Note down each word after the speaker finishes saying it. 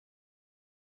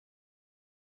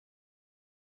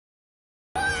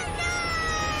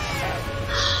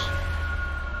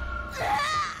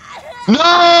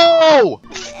No!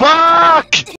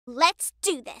 Fuck! Let's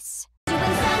do this.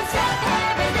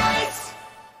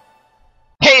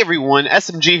 Hey everyone,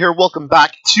 SMG here. Welcome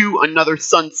back to another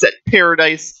Sunset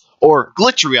Paradise or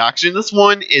glitch reaction. This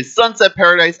one is Sunset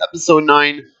Paradise episode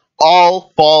 9,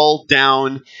 All Fall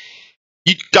Down.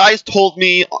 You guys told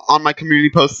me on my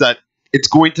community post that it's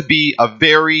going to be a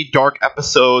very dark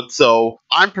episode, so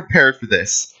I'm prepared for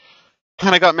this.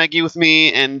 And I got Meggy with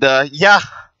me, and yeah,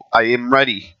 I am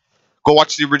ready. Go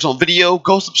watch the original video,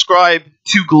 go subscribe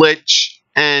to Glitch,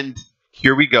 and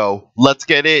here we go. Let's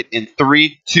get it in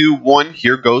 3, 2, 1,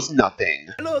 here goes nothing.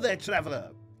 Hello there, traveler.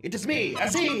 It is me,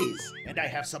 Aziz, and I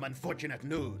have some unfortunate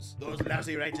news. Those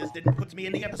lousy writers didn't put me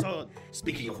in the episode.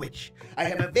 Speaking of which, I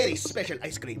have a very special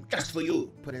ice cream just for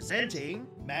you. Presenting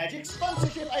Magic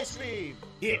Sponsorship Ice Cream.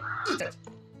 Here, eat it.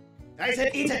 I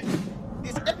said eat it.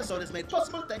 This episode is made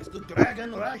possible thanks to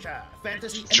Dragon Raja,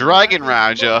 fantasy Dragon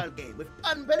Raja game with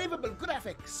unbelievable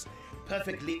graphics.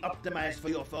 Perfectly optimized for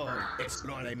your phone.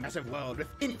 Explore a massive world with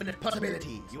infinite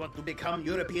possibilities. You want to become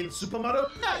European Super Mario?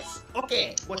 Nice!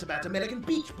 Okay, what about American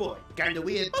Beach Boy? Kinda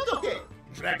weird, but okay.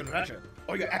 Dragon Rusher.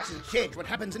 Or your actions change what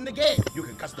happens in the game. You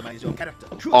can customize your character.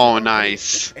 Oh,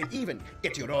 nice. And even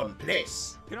get your own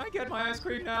place. Can I get my ice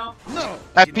cream now? No!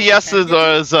 FPS is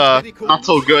not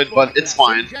so good, but it's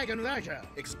fine. Dragon Raja.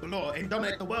 Explore and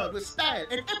dominate the world with style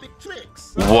and epic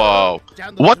tricks. Whoa.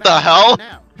 What the hell?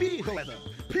 Now. Be whoever.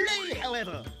 Play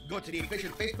however. Go to the official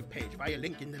Facebook page via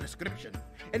link in the description.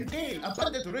 And gain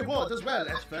abundant rewards as well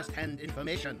as first-hand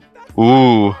information.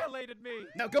 Ooh.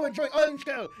 Now go enjoy Orange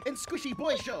Girl and Squishy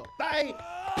Boy Show. Bye!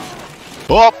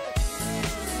 Oh!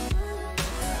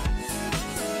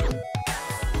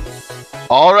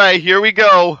 Alright, here we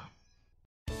go.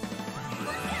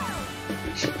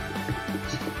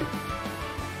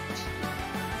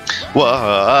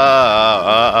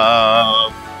 Whoa.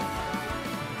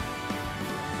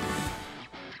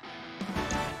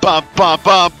 Bump, bump,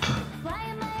 bump. Why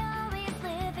am I always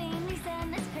living these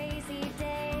endless crazy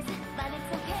days? But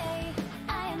it's okay,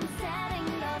 I am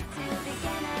setting up to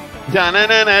begin again.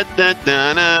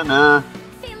 Da-na-na-na-na-na-na.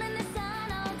 Feeling the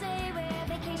sun all day where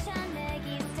vacation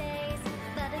Meggy stays.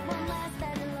 But it won't last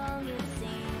that long, it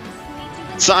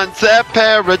seems. Sunset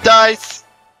Paradise.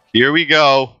 Here we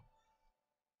go.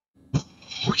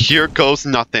 Here goes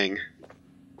nothing.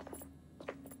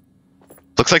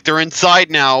 Looks like they're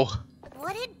inside now.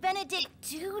 What did Benedict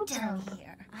do down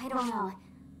here? I don't know.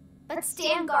 But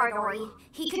stand guard, Ori.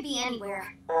 He could be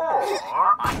anywhere. Or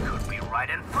I could be right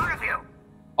in front of you.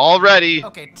 Already.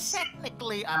 Okay,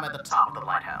 technically I'm at the top of the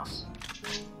lighthouse.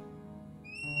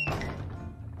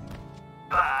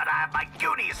 But I have my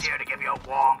goonies here to give you a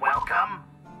warm welcome.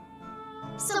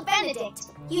 So, Benedict,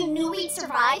 you knew we'd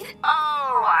survive?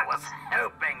 Oh, I was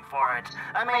hoping for it.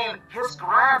 I mean, his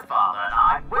grandfather and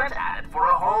I went at it for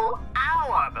a whole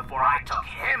hour before I took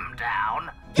him down.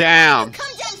 Damn.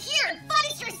 Come down here and fight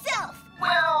us yourself!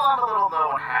 Well, I'm a little low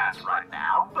on hats right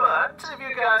now, but if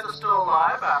you guys are still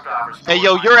alive after I've restored Hey,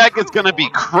 yo, my your egg is true gonna be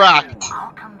form, cracked.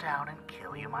 I'll come down and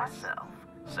kill you myself.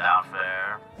 Sound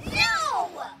fair? No!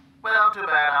 Well, too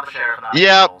bad I'm the sheriff and I'm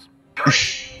Yep. Good.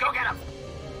 Go get him.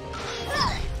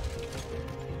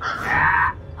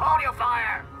 Ah, hold your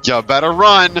fire. You better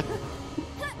run.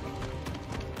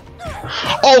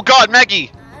 Oh god,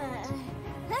 Meggy!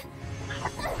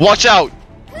 Watch out!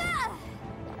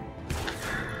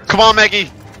 Come on,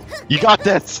 Meggy! You got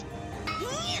this!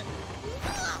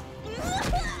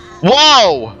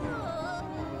 Whoa!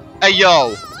 Hey,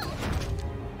 yo!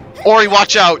 Ori,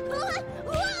 watch out!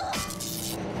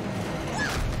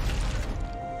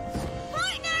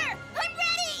 Partner! I'm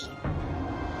ready!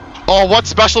 Oh, what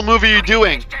special move are you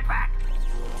doing?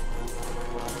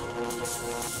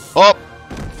 Oh!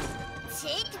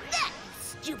 Take that,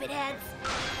 stupid heads!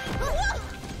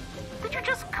 Did you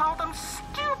just call them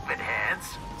stupid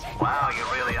heads? Wow, you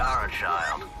really are a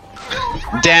child.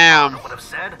 Damn! I would have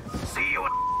said, see you,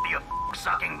 you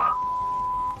sucking bug.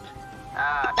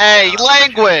 Hey,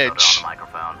 language! On the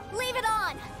microphone. Leave it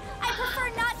on! I prefer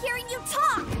not hearing you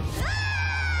talk!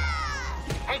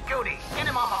 Hey, Goody, get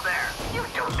him off of there. You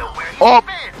don't know where he's Oh.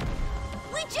 been.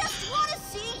 We just want to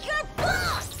see your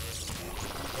boss!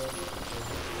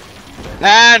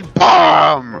 And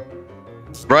bomb!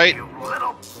 Right? You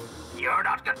little... You're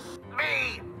not good.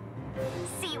 Me.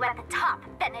 See you at the top,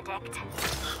 Benedict.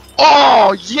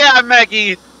 Oh, yeah,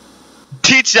 Meggy!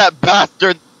 Teach that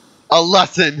bastard a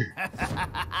lesson.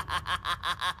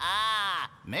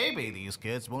 Maybe these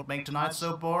kids won't make tonight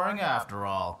so boring after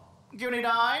all. Goonie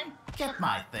 9, get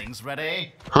my things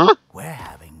ready. Huh? We're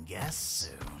having guests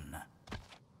soon.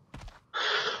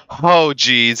 Oh,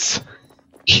 jeez.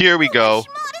 Here we go.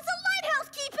 Schmott is a lighthouse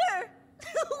keeper!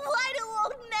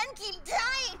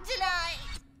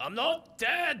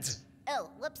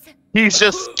 Whoops. He's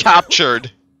just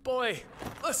captured. Boy,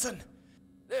 listen.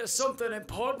 There's something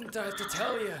important I have to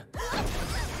tell you.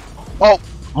 Oh,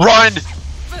 run!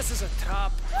 This is a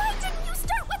trap. Why didn't you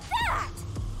start with that?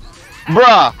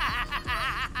 Bruh!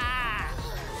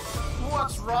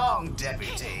 What's wrong,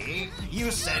 Deputy? You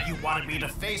said you wanted me to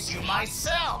face you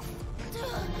myself.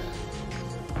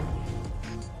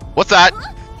 What's that?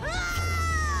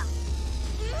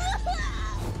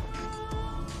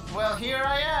 Well, here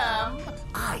I am.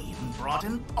 I even brought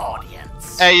an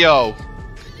audience. Hey, yo.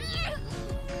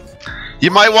 You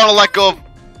might want to let go of...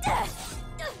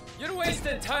 You're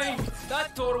wasting time.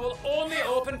 That door will only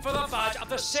open for the badge of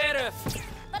the sheriff.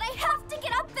 But I have to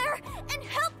get up there and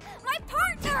help my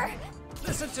partner.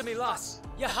 Listen to me, lass.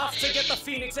 You have to get the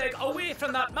Phoenix Egg away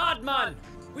from that madman.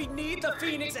 We need the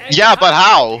Phoenix Egg. Yeah, but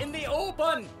how? In the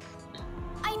open.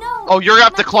 I know. Oh, you're gonna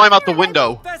have to climb out the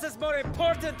window. This is more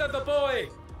important than the boy.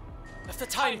 If the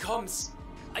time comes,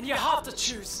 and you have to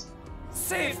choose,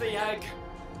 save the egg.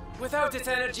 Without its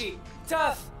energy,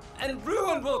 death and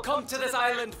ruin will come to this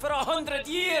island for 100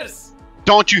 years.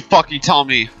 Don't you fucking tell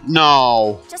me.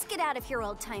 No. Just get out of here,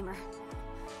 old timer.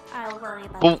 I'll worry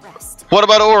about Well, the rest. what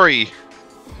about Ori?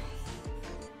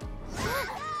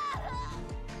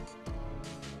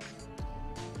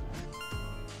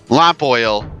 Lamp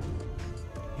oil.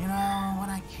 You know, when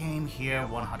I came here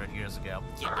 100 years ago,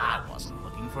 I wasn't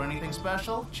looking for anything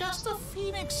special. Just a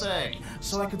Phoenix Egg,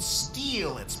 so I could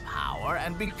steal its power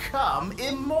and become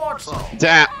immortal.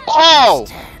 Damn. Oh!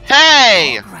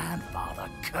 Hey! Your grandfather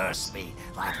cursed me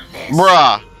like this.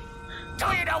 Bruh. Do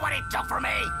you know what he took from me?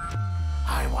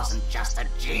 I wasn't just a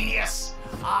genius.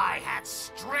 I had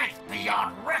strength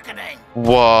beyond reckoning.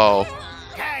 Whoa.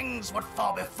 Gangs would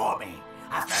fall before me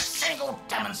after a single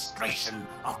demonstration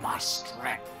of my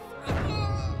strength.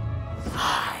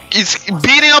 He's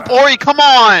beating up Ori, come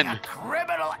on! A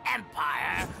criminal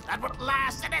empire that would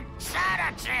last an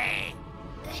eternity.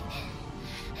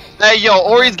 Hey, yo,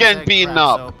 Ori's getting beaten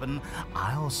up. Open,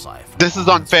 I'll siphon This is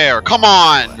all unfair. its Come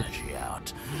on. energy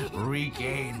out,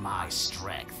 regain my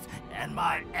strength, and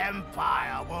my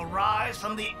empire will rise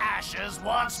from the ashes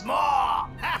once more.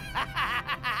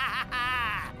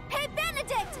 Hey,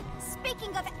 Benedict!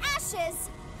 Speaking of ashes,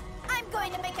 I'm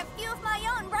going to make a few of my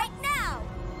own right now.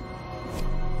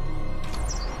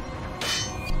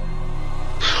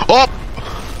 Oh!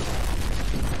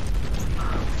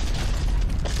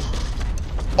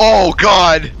 Oh,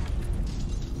 God!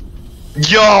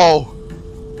 Yo!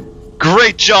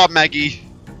 Great job, Meggy.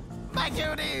 My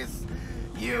duties,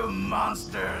 you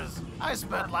monsters! I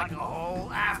spent like a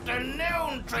whole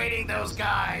afternoon trading those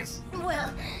guys.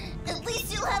 Well, at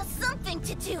least you'll have something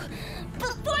to do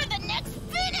before the next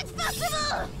Phoenix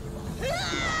Festival!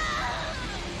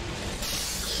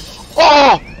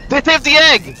 Oh! They saved the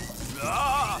egg!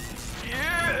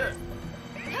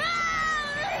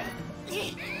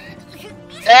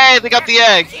 Hey, they got the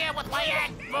egg! Here with my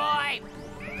egg, boy!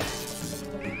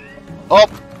 Oh!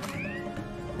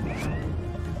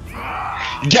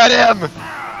 Get him!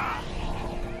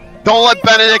 Don't let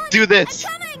Benedict do this!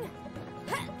 Coming!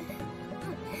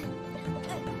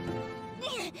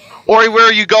 Ori, where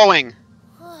are you going?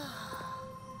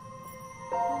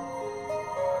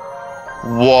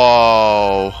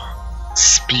 Whoa.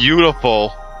 It's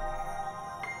beautiful.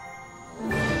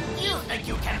 You think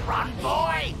you can run,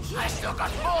 boy? I still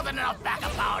got more than enough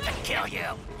backup power to kill you.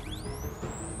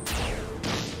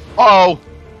 Oh.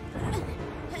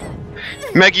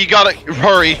 Meggy, you gotta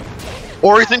hurry.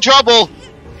 Ori's in trouble.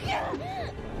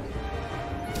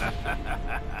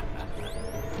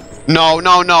 No,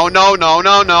 no, no, no, no,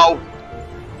 no, no.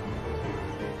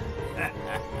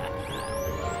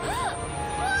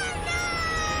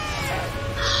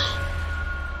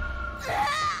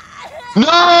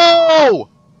 No!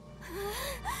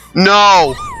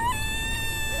 No!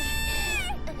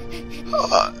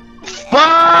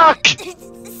 Fuck! Save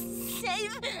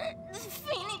the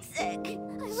Phoenix Egg.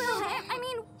 I will. I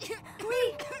mean,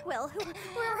 we will.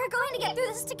 We're going to get through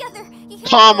this together.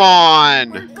 Come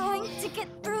on! We're going to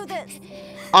get through this.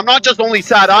 I'm not just only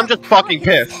sad, I'm just fucking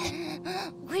pissed.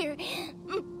 We're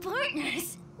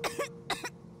partners.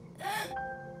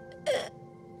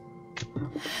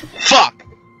 Fuck!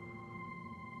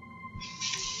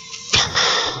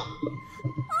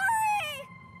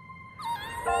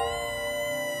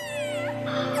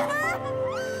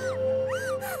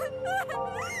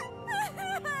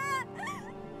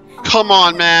 Come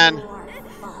on, man.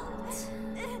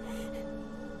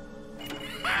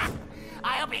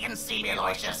 I hope you can see me,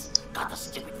 Aloysius. Got the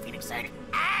stupid Phoenix Egg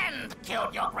and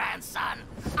killed your grandson.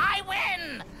 I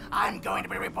win! I'm going to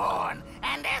be reborn,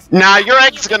 and there's Nah, your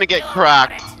nothing egg's you gonna can get do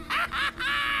cracked. about it.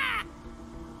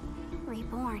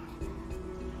 reborn.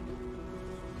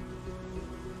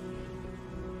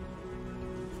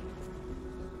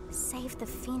 Save the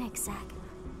Phoenix egg.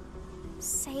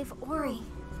 Save Ori.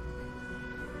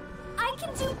 I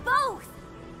can do both!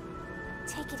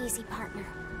 Take it easy, partner.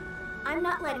 I'm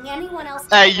not letting anyone else.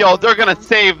 Hey, yo, they're gonna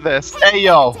save this. Hey,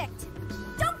 yo.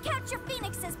 Don't catch your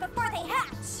phoenixes before they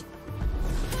hatch.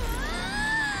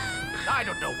 I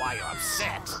don't know why you're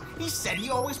upset. He said he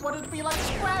always wanted to be like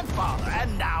his grandfather,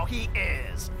 and now he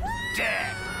is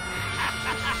dead.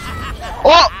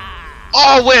 Oh!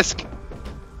 Oh, Whisk!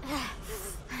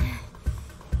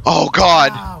 Oh,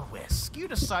 God. Ah, Whisk, you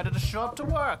decided to show up to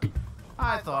work.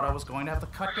 I thought I was going to have to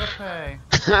cut your pay.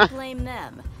 Blame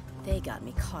them. They got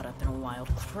me caught up in a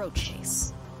wild crow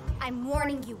chase. I'm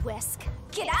warning you, Whisk.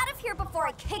 Get out of here before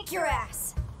I kick your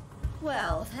ass.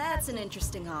 Well, that's an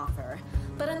interesting offer.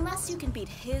 But unless you can beat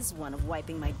his one of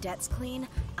wiping my debts clean,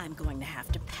 I'm going to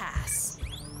have to pass.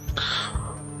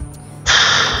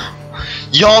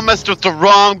 Y'all messed with the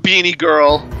wrong beanie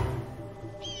girl.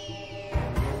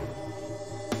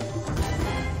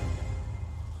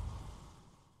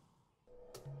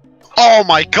 Oh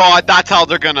my god, that's how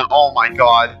they're gonna. Oh my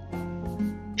god.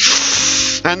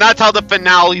 And that's how the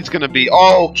finale's gonna be.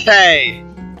 Okay.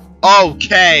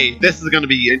 Okay. This is gonna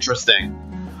be interesting.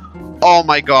 Oh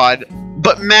my god.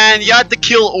 But man, you had to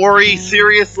kill Ori?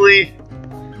 Seriously?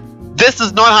 This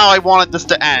is not how I wanted this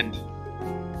to end.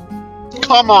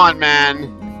 Come on,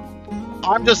 man.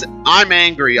 I'm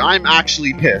angry. I'm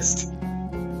actually pissed.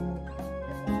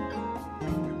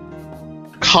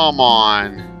 Come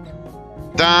on.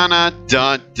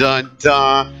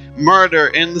 Da-na-dun-dun-dun. Murder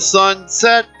in the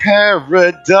Sunset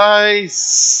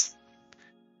Paradise.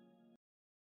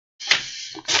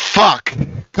 Fuck.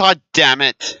 God damn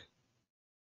it.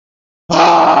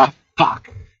 Ah, fuck.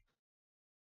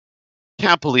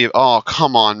 Can't believe. Oh,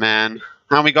 come on, man.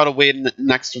 Now we gotta wait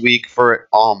next week for it.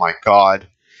 Oh my god.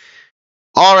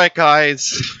 Alright,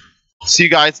 guys. See you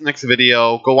guys in the next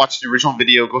video. Go watch the original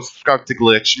video. Go subscribe to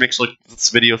Glitch. Make sure to like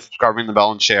this video, subscribe, ring the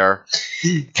bell, and share.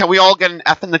 Can we all get an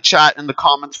F in the chat and the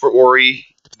comments for Ori?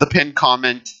 The pinned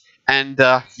comment. And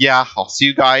yeah, I'll see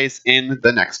you guys in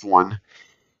the next one.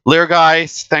 Later,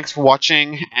 guys. Thanks for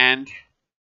watching, and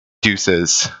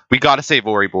deuces. We gotta save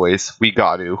Ori, boys. We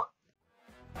got to.